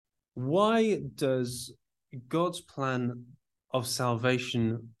Why does God's plan of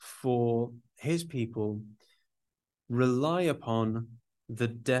salvation for his people rely upon the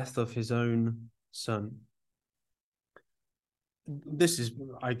death of his own son? This is,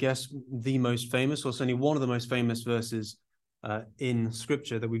 I guess, the most famous, or certainly one of the most famous verses in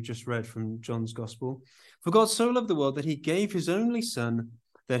Scripture that we've just read from John's Gospel. For God so loved the world that he gave his only Son,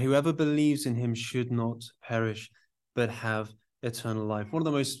 that whoever believes in him should not perish, but have eternal life. One of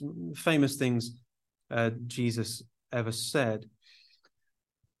the most famous things Jesus ever said.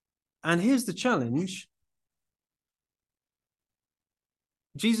 And here's the challenge.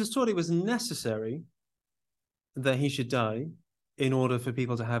 Jesus taught it was necessary that he should die in order for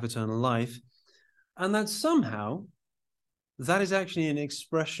people to have eternal life, and that somehow that is actually an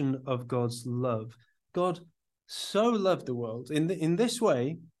expression of God's love. God so loved the world in this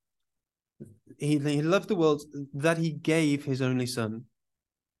way. He loved the world that he gave his only Son,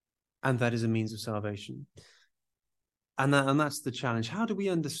 and that is a means of salvation. And that's the challenge. How do we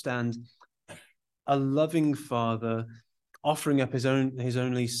understand a loving Father offering up his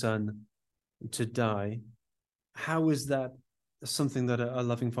only Son to die? How is that something that a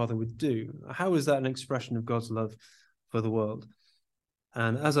loving Father would do? How is that an expression of God's love for the world?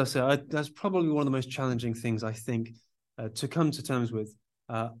 And as I say, that's probably one of the most challenging things, I think, to come to terms with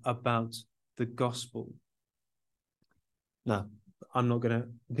about the gospel. Now, I'm not going to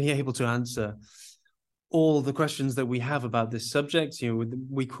be able to answer all the questions that we have about this subject.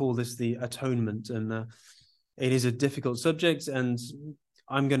 We call this the atonement, and it is a difficult subject, and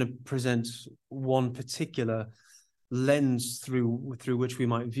I'm going to present one particular lens through which we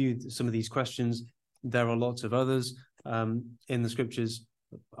might view some of these questions. There are lots of others in the Scriptures.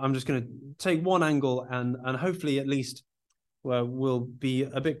 I'm just going to take one angle, and hopefully at least we'll be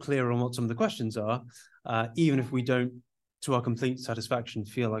a bit clearer on what some of the questions are, even if we don't, to our complete satisfaction,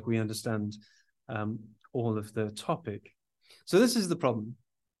 feel like we understand all of the topic. So this is the problem.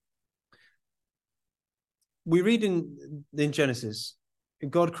 We read in Genesis,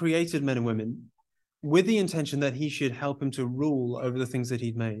 God created men and women with the intention that he should help him to rule over the things that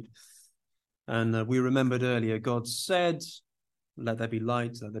he'd made. And we remembered earlier, God said, let there be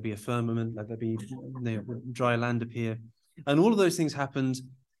light, let there be a firmament, let there be dry land appear. And all of those things happened.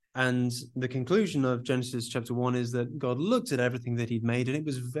 And the conclusion of Genesis chapter 1 is that God looked at everything that he'd made, and it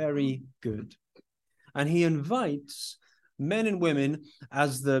was very good. And he invites men and women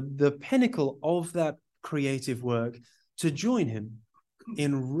as the pinnacle of that creative work to join him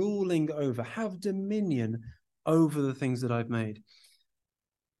in ruling over, have dominion over the things that I've made.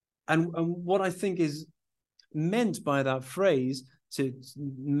 And what I think is meant by that phrase,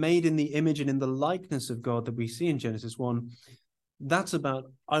 made in the image and in the likeness of God that we see in Genesis 1, that's about,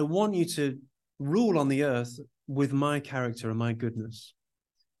 I want you to rule on the earth with my character and my goodness.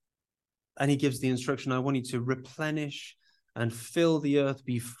 And he gives the instruction, I want you to replenish and fill the earth,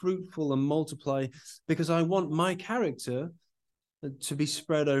 be fruitful and multiply, because I want my character to be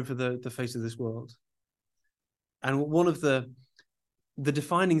spread over the face of this world. And one of the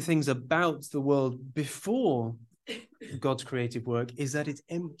defining things about the world before God's creative work is that it's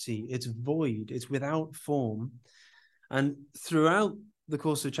empty, it's void, it's without form. And throughout the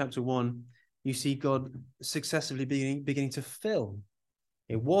course of chapter 1, you see God successively beginning to fill.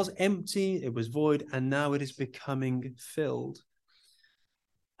 It was empty, it was void, and now it is becoming filled.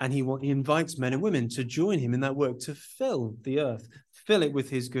 And he invites men and women to join him in that work, to fill the earth, fill it with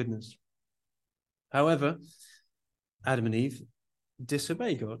his goodness. However, Adam and Eve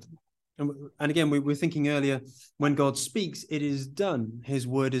disobey God. And again, we were thinking earlier, when God speaks, it is done. His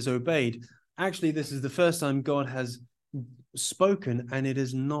word is obeyed. Actually, this is the first time God has spoken and it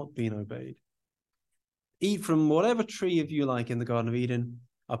has not been obeyed. Eat from whatever tree of you like in the Garden of Eden,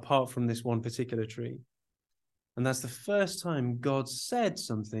 apart from this one particular tree. And that's the first time God said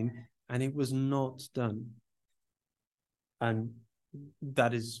something and it was not done. And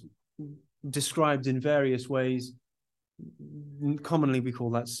that is described in various ways. Commonly, we call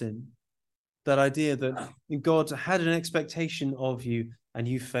that sin. That idea that God had an expectation of you and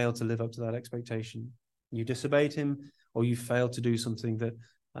you failed to live up to that expectation. You disobeyed him, or you failed to do something that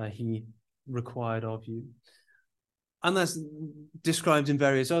he required of you. And that's described in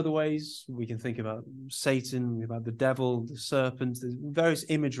various other ways. We can think about Satan, about the devil, the serpent, there's various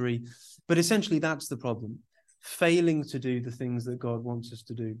imagery. But essentially, that's the problem. Failing to do the things that God wants us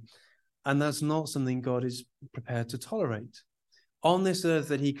to do. And that's not something God is prepared to tolerate. On this earth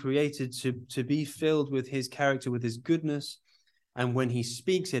that he created to be filled with his character, with his goodness, and when he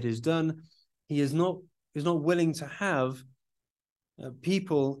speaks, it is done. He is not willing to have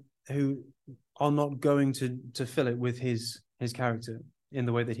people who are not going to fill it with his character. in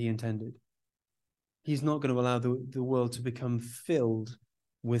the way that he intended. He's not going to allow the world to become filled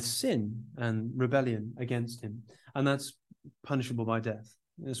with sin and rebellion against him. And that's punishable by death.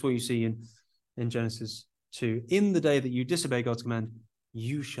 That's what you see in Genesis 2. In the day that you disobey God's command,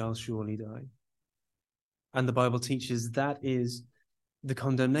 you shall surely die. And the Bible teaches that is the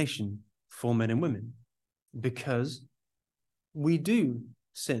condemnation for men and women, because we do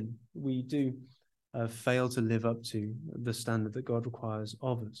sin. We do fail to live up to the standard that God requires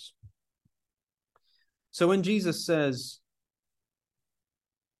of us. So when Jesus says,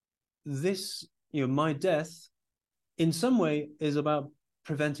 this, my death, in some way is about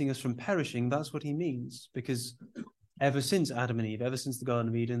preventing us from perishing, that's what he means, because ever since Adam and Eve, ever since the Garden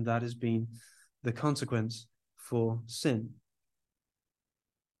of Eden, that has been the consequence for sin.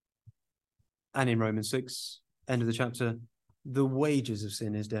 And in Romans 6, end of the chapter, the wages of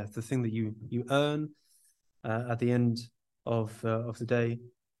sin is death. The thing that you earn at the end of the day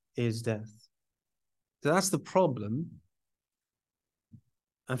is death. So that's the problem.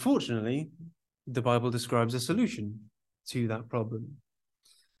 Unfortunately, the Bible describes a solution to that problem.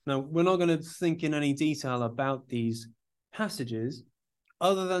 Now, we're not going to think in any detail about these passages,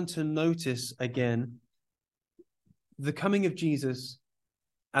 other than to notice again the coming of Jesus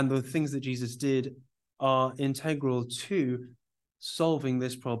and the things that Jesus did are integral to solving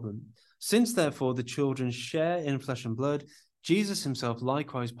this problem. Since, therefore, the children share in flesh and blood, Jesus himself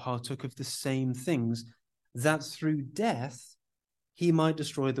likewise partook of the same things, that through death he might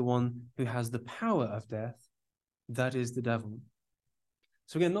destroy the one who has the power of death, that is the devil.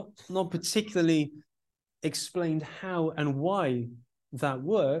 So again, not particularly explained how and why that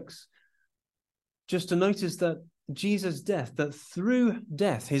works, just to notice that Jesus' death, that through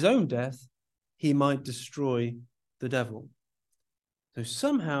death, his own death, he might destroy the devil. So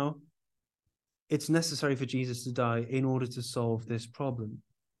somehow it's necessary for Jesus to die in order to solve this problem.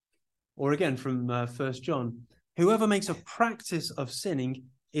 Or again, from 1 John, whoever makes a practice of sinning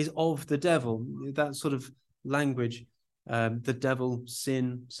is of the devil. That sort of language, the devil,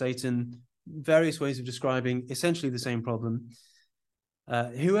 sin, Satan, various ways of describing essentially the same problem.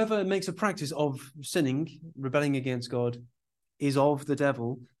 Whoever makes a practice of sinning, rebelling against God, is of the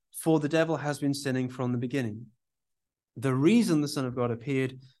devil, for the devil has been sinning from the beginning. The reason the Son of God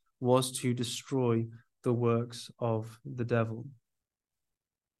appeared was to destroy the works of the devil.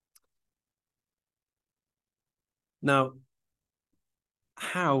 Now,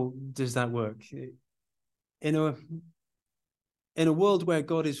 how does that work? In a world where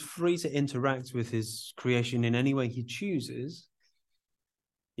God is free to interact with his creation in any way he chooses,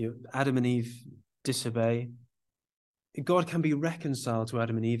 Adam and Eve disobey. God can be reconciled to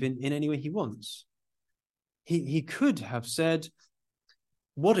Adam and Eve in any way he wants. He could have said,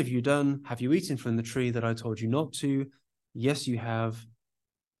 what have you done? Have you eaten from the tree that I told you not to? Yes, you have.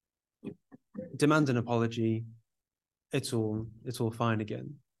 Demand an apology. It's all fine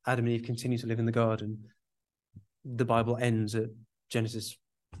again. Adam and Eve continue to live in the garden. The Bible ends at Genesis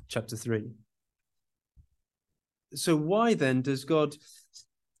chapter 3. So why then does God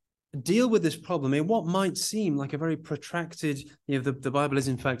deal with this problem in what might seem like a very protracted, the Bible is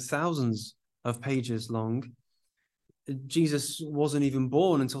in fact thousands of pages long. Jesus wasn't even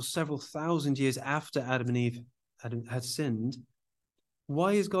born until several thousand years after Adam and Eve had sinned.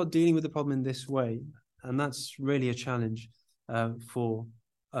 Why is God dealing with the problem in this way? And that's really a challenge for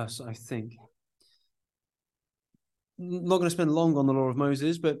us, I think. I'm not going to spend long on the law of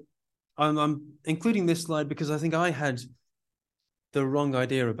Moses, but I'm including this slide because I think I had the wrong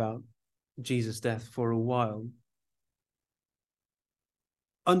idea about Jesus' death for a while.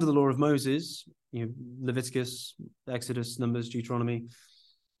 Under the law of Moses, Leviticus, Exodus, Numbers, Deuteronomy,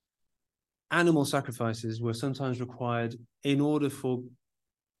 animal sacrifices were sometimes required in order for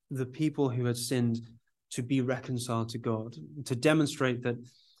the people who had sinned to be reconciled to God, to demonstrate that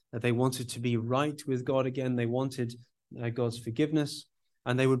they wanted to be right with God again. They wanted God's forgiveness,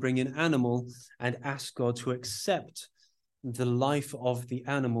 and they would bring an animal and ask God to accept the life of the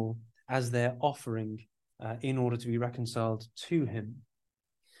animal as their offering in order to be reconciled to him.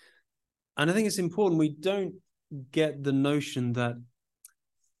 And I think it's important we don't get the notion that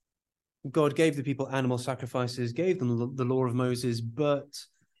God gave the people animal sacrifices, gave them the law of Moses, but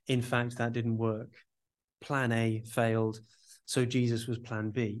in fact that didn't work. Plan A failed, so Jesus was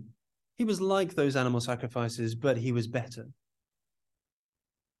plan B. He was like those animal sacrifices, but he was better.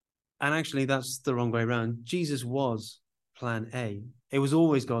 And actually, that's the wrong way around. Jesus was plan A. It was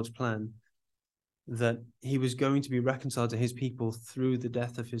always God's plan that he was going to be reconciled to his people through the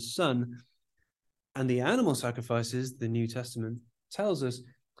death of his son. And the animal sacrifices, the New Testament tells us,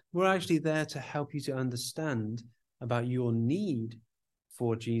 were actually there to help you to understand about your need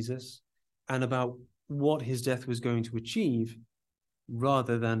for Jesus and about what his death was going to achieve,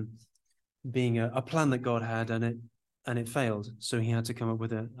 rather than being a plan that God had and it failed. So he had to come up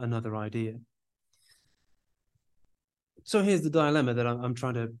with another idea. So here's the dilemma that I'm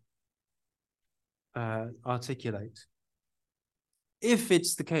trying to articulate. If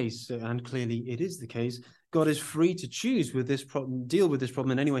it's the case, and clearly it is the case, God is free to choose with this problem, deal with this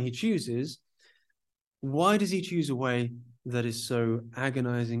problem in any way he chooses. Why does he choose a way that is so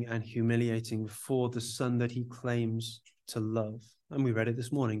agonizing and humiliating for the son that he claims to love? And we read it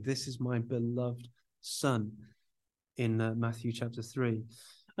this morning. This is my beloved son in Matthew chapter 3.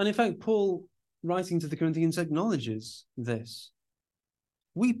 And in fact, Paul, writing to the Corinthians, acknowledges this.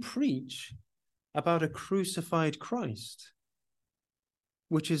 We preach about a crucified Christ,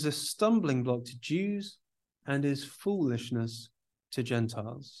 which is a stumbling block to Jews and is foolishness to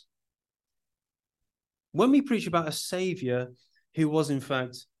Gentiles. When we preach about a Savior who was in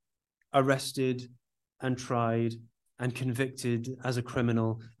fact arrested and tried and convicted as a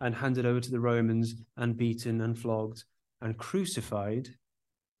criminal and handed over to the Romans and beaten and flogged and crucified,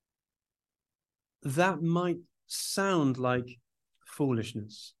 that might sound like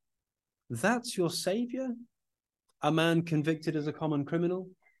foolishness. That's your Savior? A man convicted as a common criminal?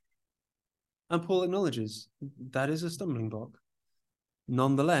 And Paul acknowledges that is a stumbling block.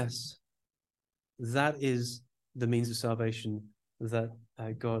 Nonetheless, that is the means of salvation that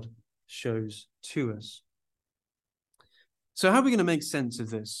God shows to us. So how are we going to make sense of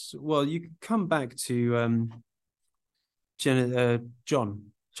this? Well, you can come back to John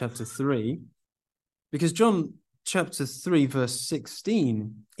chapter 3, because John chapter 3 verse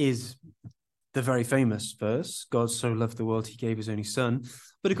 16 is the very famous verse. God so loved the world he gave his only son.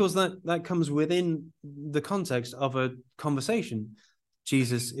 But of course that comes within the context of a conversation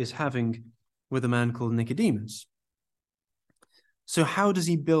Jesus is having with a man called Nicodemus. So how does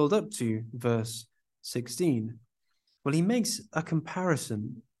he build up to verse 16? Well, he makes a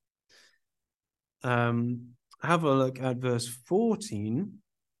comparison. Have a look at verse 14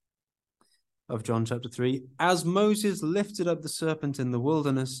 of John chapter 3. As Moses lifted up the serpent in the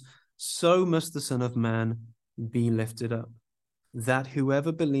wilderness, so must the Son of Man be lifted up, that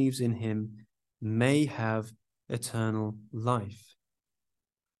whoever believes in him may have eternal life.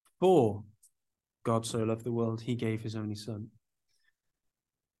 For God so loved the world, he gave his only son.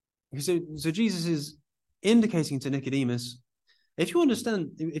 So Jesus is indicating to Nicodemus, if you want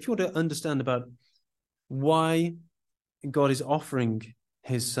to understand about why God is offering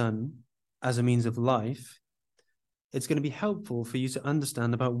his son as a means of life, it's going to be helpful for you to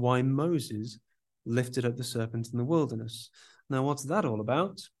understand about why Moses lifted up the serpent in the wilderness. Now, what's that all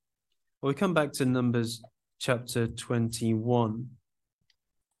about? Well, we come back to Numbers chapter 21.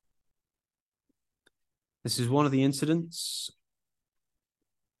 This is one of the incidents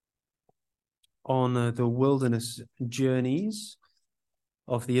on the wilderness journeys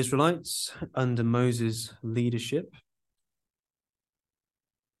of the Israelites under Moses' leadership.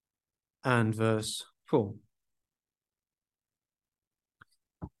 And verse 4.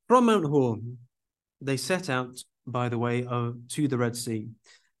 From Mount Hor, they set out by the way to the Red Sea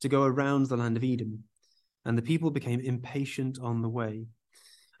to go around the land of Edom. And the people became impatient on the way.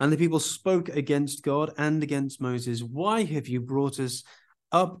 And the people spoke against God and against Moses. Why have you brought us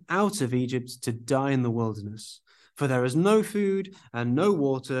up out of Egypt to die in the wilderness? For there is no food and no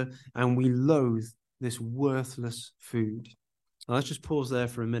water, and we loathe this worthless food. Now, let's just pause there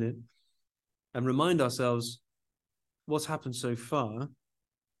for a minute and remind ourselves what's happened so far.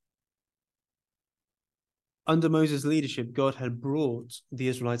 Under Moses' leadership, God had brought the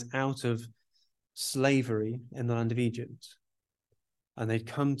Israelites out of slavery in the land of Egypt. And they'd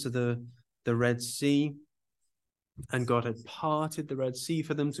come to the Red Sea, and God had parted the Red Sea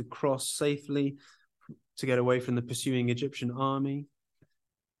for them to cross safely to get away from the pursuing Egyptian army.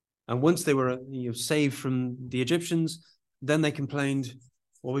 And once they were saved from the Egyptians, then they complained,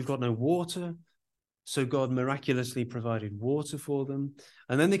 well, we've got no water. So God miraculously provided water for them.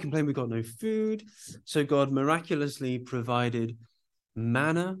 And then they complained, we've got no food. So God miraculously provided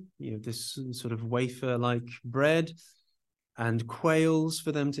manna, this sort of wafer-like bread, and quails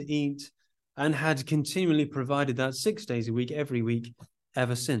for them to eat, and had continually provided that 6 days a week, every week,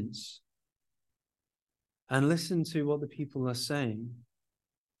 ever since. And listen to what the people are saying.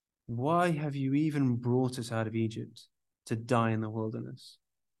 Why have you even brought us out of Egypt to die in the wilderness?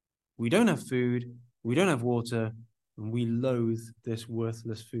 We don't have food, we don't have water, and we loathe this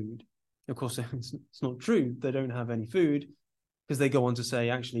worthless food. Of course, it's not true. They don't have any food, because they go on to say,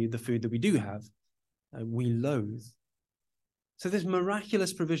 actually, the food that we do have, we loathe. So this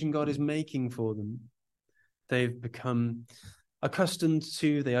miraculous provision God is making for them, they've become accustomed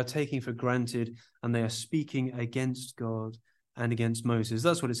to, they are taking for granted, and they are speaking against God and against Moses.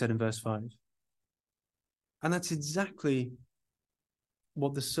 That's what it said in verse 5. And that's exactly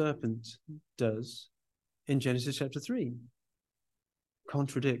what the serpent does in Genesis chapter 3.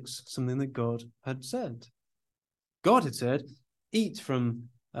 Contradicts something that God had said. God had said, eat from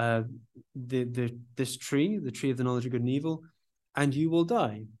this tree, the tree of the knowledge of good and evil, and you will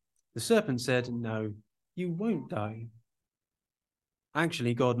die. The serpent said, no, you won't die.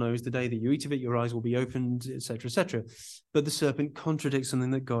 Actually, God knows the day that you eat of it, your eyes will be opened, etc., etc. But the serpent contradicts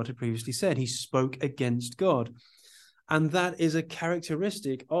something that God had previously said. He spoke against God. And that is a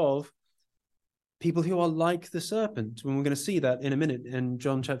characteristic of people who are like the serpent. And we're going to see that in a minute in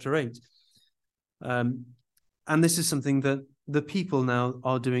John chapter 8. And this is something that the people now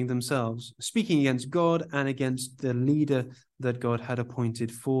are doing themselves, speaking against God and against the leader that God had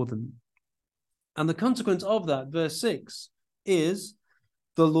appointed for them. And the consequence of that, verse 6, is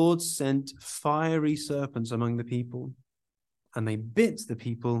the Lord sent fiery serpents among the people, and they bit the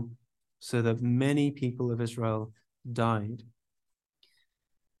people so that many people of Israel died.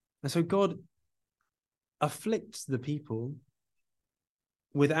 And so God afflicts the people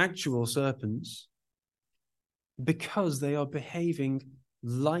with actual serpents because they are behaving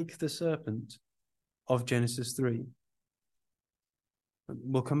like the serpent of Genesis 3.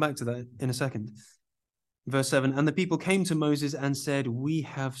 We'll come back to that in a second. Verse 7, and the people came to Moses and said, we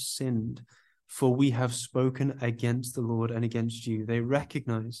have sinned, for we have spoken against the Lord and against you. They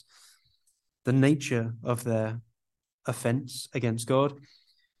recognize the nature of their offense against God.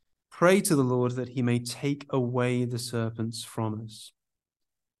 Pray to the Lord that he may take away the serpents from us.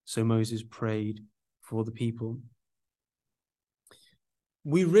 So Moses prayed for the people.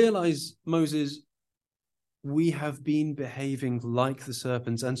 We realize, Moses, we have been behaving like the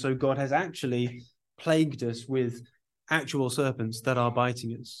serpents, and so God has actually plagued us with actual serpents that are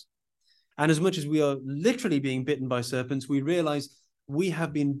biting us. And as much as we are literally being bitten by serpents, we realize we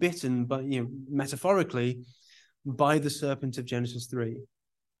have been bitten by, metaphorically, by the serpent of Genesis 3.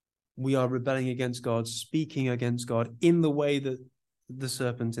 We are rebelling against God, speaking against God in the way that the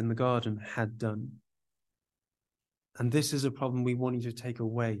serpent in the garden had done. And this is a problem we want you to take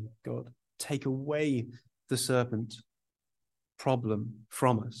away, God. Take away the serpent problem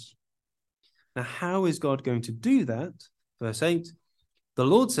from us. Now, how is God going to do that? Verse 8, the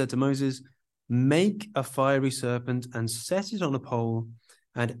Lord said to Moses, make a fiery serpent and set it on a pole,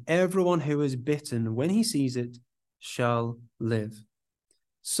 and everyone who is bitten, when he sees it, shall live.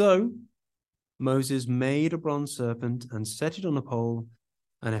 So Moses made a bronze serpent and set it on a pole,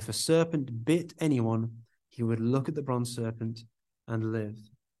 and if a serpent bit anyone, he would look at the bronze serpent and live.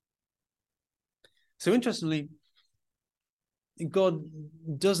 So interestingly, God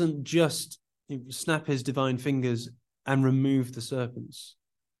doesn't just snap his divine fingers and remove the serpents.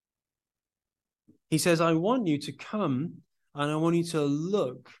 He says, I want you to come and I want you to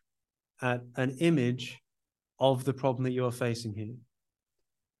look at an image of the problem that you are facing here.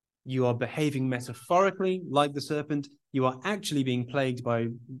 You are behaving metaphorically like the serpent. You are actually being plagued by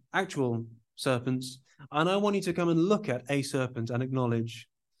actual serpents. And I want you to come and look at a serpent and acknowledge,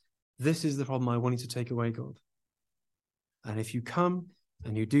 this is the problem I want you to take away, God. And if you come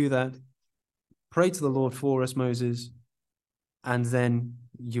and you do that, pray to the Lord for us, Moses, and then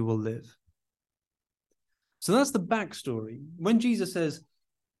you will live. So that's the backstory. When Jesus says,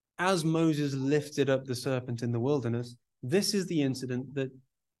 as Moses lifted up the serpent in the wilderness, this is the incident that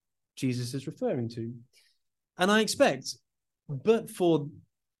Jesus is referring to. And I expect, but for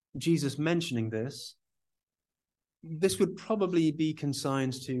Jesus mentioning this, this would probably be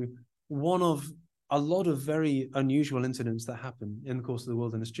consigned to one of a lot of very unusual incidents that happen in the course of the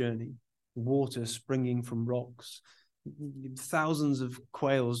wilderness journey. Water springing from rocks, thousands of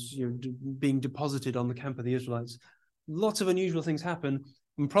quails being deposited on the camp of the Israelites. Lots of unusual things happen,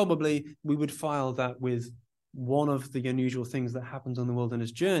 and probably we would file that with one of the unusual things that happens on the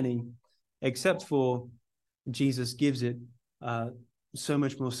wilderness journey, except for Jesus gives it so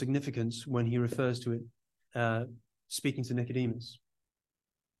much more significance when he refers to it, speaking to Nicodemus.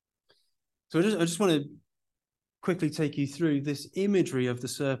 So I just want to quickly take you through this imagery of the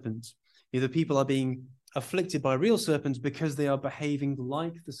serpent. The people are being afflicted by real serpents because they are behaving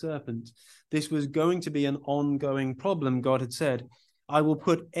like the serpent. This was going to be an ongoing problem. God had said, I will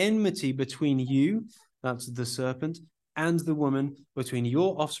put enmity between you, that's the serpent, and the woman, between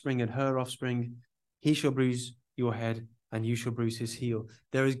your offspring and her offspring. He shall bruise your head and you shall bruise his heel.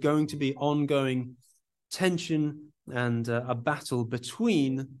 There is going to be ongoing tension and a battle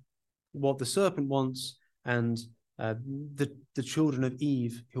between what the serpent wants and the children of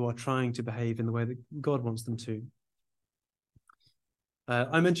Eve who are trying to behave in the way that God wants them to.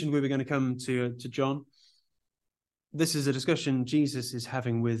 I mentioned we were going to come to John. This is a discussion Jesus is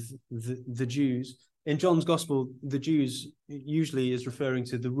having with the Jews. In John's Gospel, the Jews usually is referring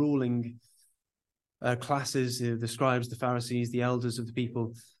to the ruling classes, the scribes, the Pharisees, the elders of the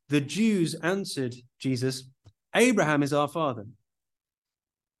people. The Jews answered Jesus, "Abraham is our father."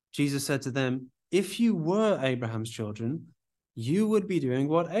 Jesus said to them, "If you were Abraham's children, you would be doing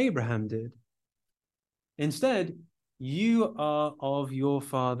what Abraham did. Instead, you are of your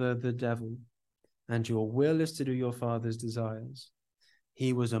father, the devil, and your will is to do your father's desires.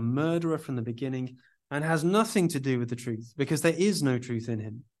 He was a murderer from the beginning and has nothing to do with the truth, because there is no truth in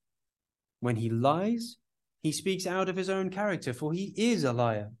him. When he lies, he speaks out of his own character, for he is a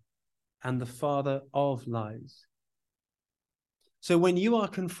liar and the father of lies." So when you are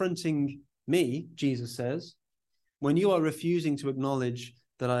confronting me, Jesus says, when you are refusing to acknowledge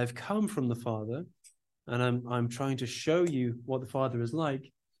that I've come from the Father, and I'm trying to show you what the Father is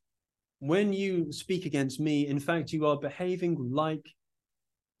like, when you speak against me, in fact, you are behaving like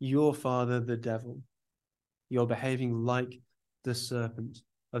your father, the devil. You're behaving like the serpent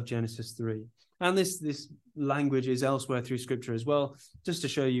of Genesis 3. And this language is elsewhere through Scripture as well, just to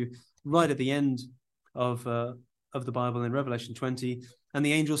show you right at the end of the Bible in Revelation 20, and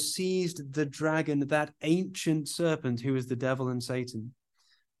the angel seized the dragon, that ancient serpent who is the devil and Satan,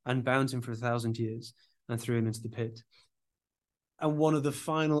 and bound him for 1,000 years and threw him into the pit. And one of the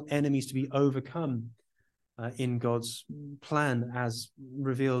final enemies to be overcome in God's plan, as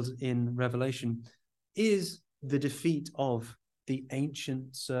revealed in Revelation, is the defeat of the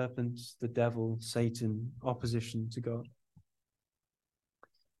ancient serpent, the devil, Satan, opposition to God.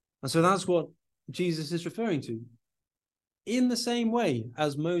 And so that's what Jesus is referring to. In the same way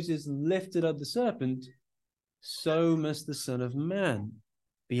as Moses lifted up the serpent, so must the Son of Man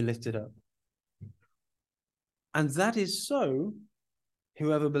be lifted up. And that is so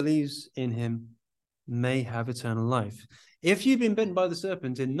whoever believes in him may have eternal life. If you've been bitten by the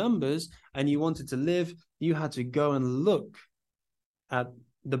serpent in Numbers and you wanted to live, you had to go and look at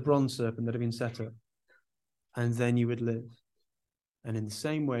the bronze serpent that had been set up, and then you would live. And in the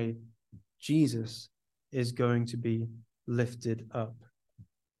same way, Jesus is going to be lifted up.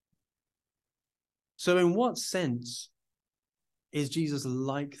 So in what sense is Jesus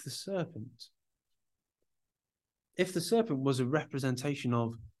like the serpent? If the serpent was a representation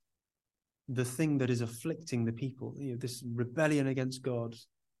of the thing that is afflicting the people, this rebellion against God,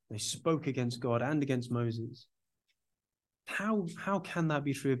 they spoke against God and against Moses, how can that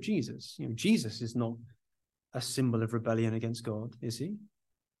be true of Jesus? Jesus is not a symbol of rebellion against God, is he?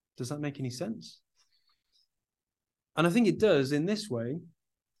 Does that make any sense? And I think it does in this way,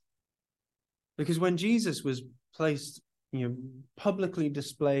 because when Jesus was placed, publicly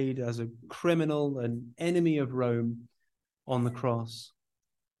displayed as a criminal, an enemy of Rome on the cross,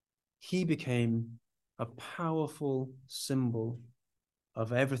 he became a powerful symbol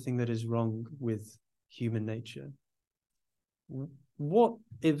of everything that is wrong with human nature. What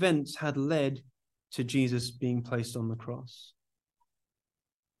events had led to Jesus being placed on the cross?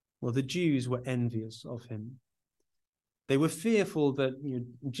 Well, the Jews were envious of him. They were fearful that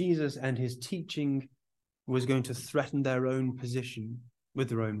Jesus and his teaching was going to threaten their own position with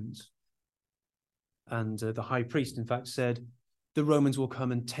the Romans. And the high priest, in fact, said, the Romans will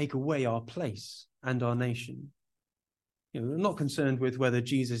come and take away our place and our nation. They're not concerned with whether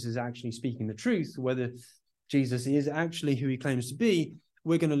Jesus is actually speaking the truth, whether Jesus is actually who he claims to be.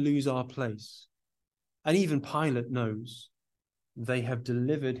 We're going to lose our place. And even Pilate knows they have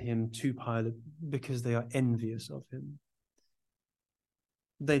delivered him to Pilate because they are envious of him.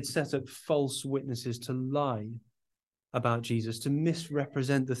 They'd set up false witnesses to lie about Jesus, to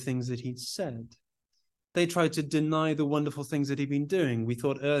misrepresent the things that he'd said. They tried to deny the wonderful things that he'd been doing. We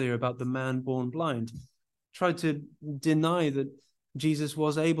thought earlier about the man born blind. Tried to deny that Jesus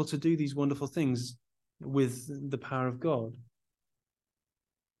was able to do these wonderful things with the power of God.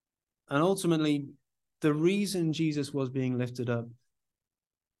 And ultimately, the reason Jesus was being lifted up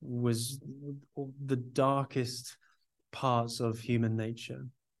was the darkest parts of human nature.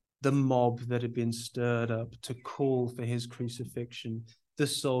 The mob that had been stirred up to call for his crucifixion, the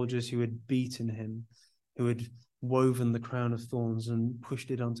soldiers who had beaten him, who had woven the crown of thorns and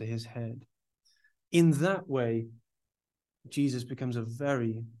pushed it onto his head. In that way, Jesus becomes a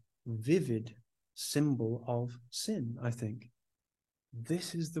very vivid symbol of sin, I think.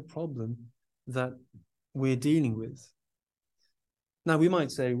 This is the problem that we're dealing with. Now, we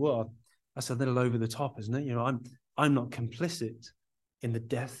might say, well, that's a little over the top, isn't it? I'm not complicit in the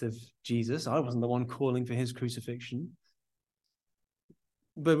death of Jesus. I wasn't the one calling for his crucifixion.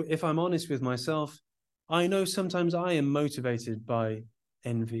 But if I'm honest with myself, I know sometimes I am motivated by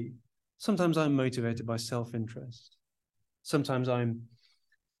envy. Sometimes I'm motivated by self-interest. Sometimes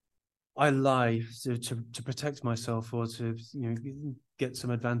I lie to protect myself or to get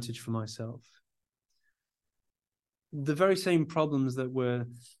some advantage for myself. The very same problems that were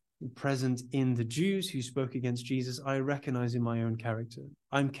present in the Jews who spoke against Jesus, I recognize in my own character.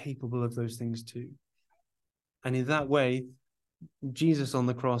 I'm capable of those things too. And in that way, Jesus on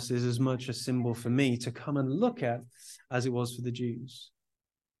the cross is as much a symbol for me to come and look at as it was for the Jews.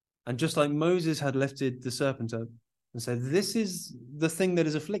 And just like Moses had lifted the serpent up and said, this is the thing that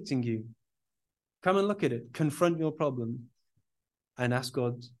is afflicting you. Come and look at it, confront your problem, and ask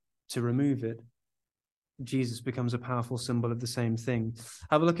God to remove it. Jesus becomes a powerful symbol of the same thing.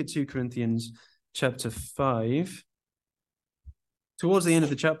 Have a look at 2 Corinthians chapter 5. Towards the end of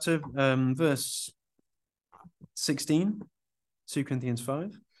the chapter, verse 16, 2 Corinthians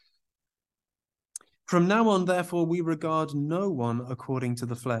 5. From now on, therefore, we regard no one according to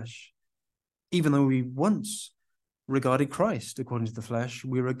the flesh. Even though we once regarded Christ according to the flesh,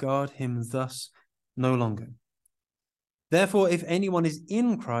 we regard him thus no longer. Therefore, if anyone is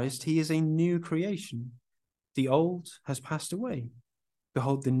in Christ, he is a new creation. The old has passed away.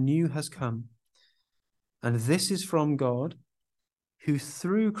 Behold, the new has come. And this is from God, who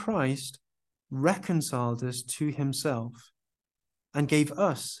through Christ reconciled us to himself and gave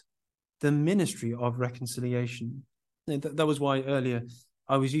us the ministry of reconciliation. That was why earlier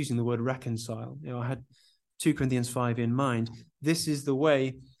I was using the word reconcile. I had 2 Corinthians 5 in mind. This is the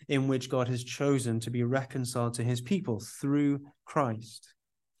way in which God has chosen to be reconciled to his people through Christ.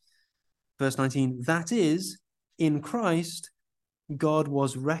 Verse 19, that is, in Christ, God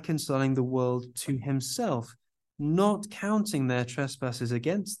was reconciling the world to himself, not counting their trespasses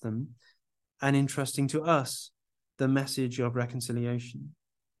against them, and entrusting to us the message of reconciliation.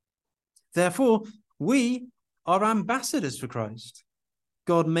 Therefore, we are ambassadors for Christ,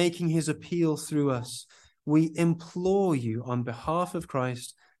 God making his appeal through us. We implore you on behalf of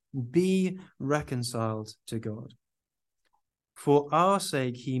Christ, be reconciled to God. For our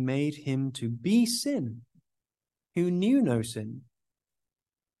sake, he made him to be sin, who knew no sin,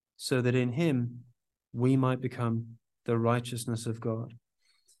 so that in him we might become the righteousness of God.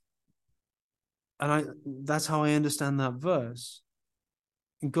 And that's how I understand that verse.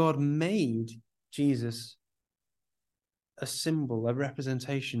 God made Jesus a symbol, a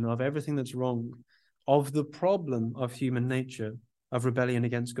representation of everything that's wrong, of the problem of human nature, of rebellion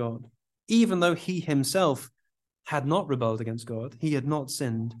against God. Even though he himself had not rebelled against God, he had not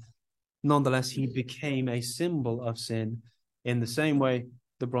sinned, nonetheless, he became a symbol of sin in the same way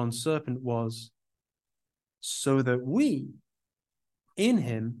the bronze serpent was, so that we, in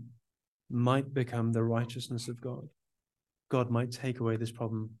him, might become the righteousness of God. God might take away this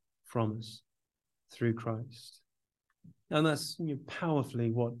problem from us through Christ. And that's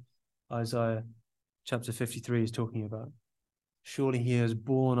powerfully what Isaiah chapter 53 is talking about. Surely he has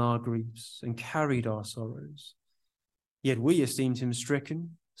borne our griefs and carried our sorrows. Yet we esteemed him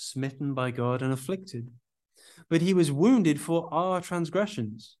stricken, smitten by God, and afflicted. But he was wounded for our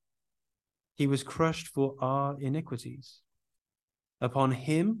transgressions. He was crushed for our iniquities. Upon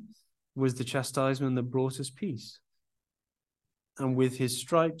him was the chastisement that brought us peace. And with his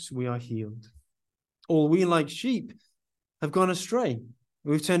stripes we are healed. All we like sheep have gone astray.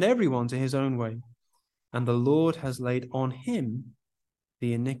 We've turned everyone to his own way. And the Lord has laid on him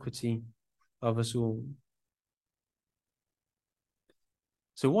the iniquity of us all.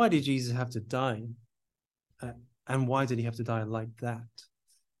 So why did Jesus have to die? And why did he have to die like that?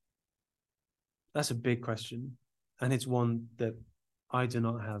 That's a big question. And it's one that I do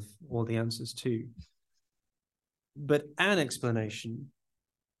not have all the answers to. But an explanation,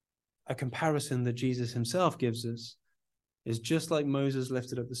 a comparison that Jesus himself gives us, is just like Moses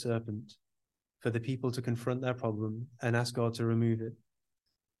lifted up the serpent for the people to confront their problem and ask God to remove it.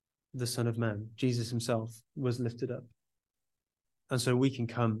 The Son of Man, Jesus himself, was lifted up. And so we can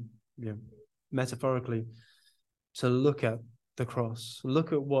come, metaphorically, to look at the cross,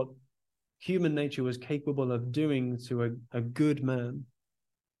 look at what human nature was capable of doing to a good man,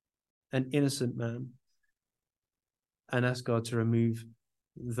 an innocent man, and ask God to remove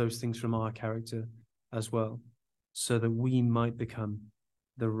those things from our character as well, so that we might become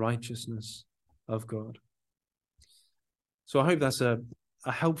the righteousness of God. So I hope that's a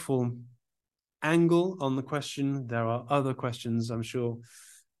helpful angle on the question. There are other questions, I'm sure,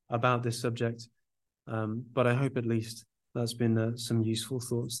 about this subject, but I hope at least that's been some useful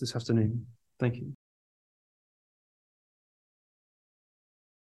thoughts this afternoon. Thank you.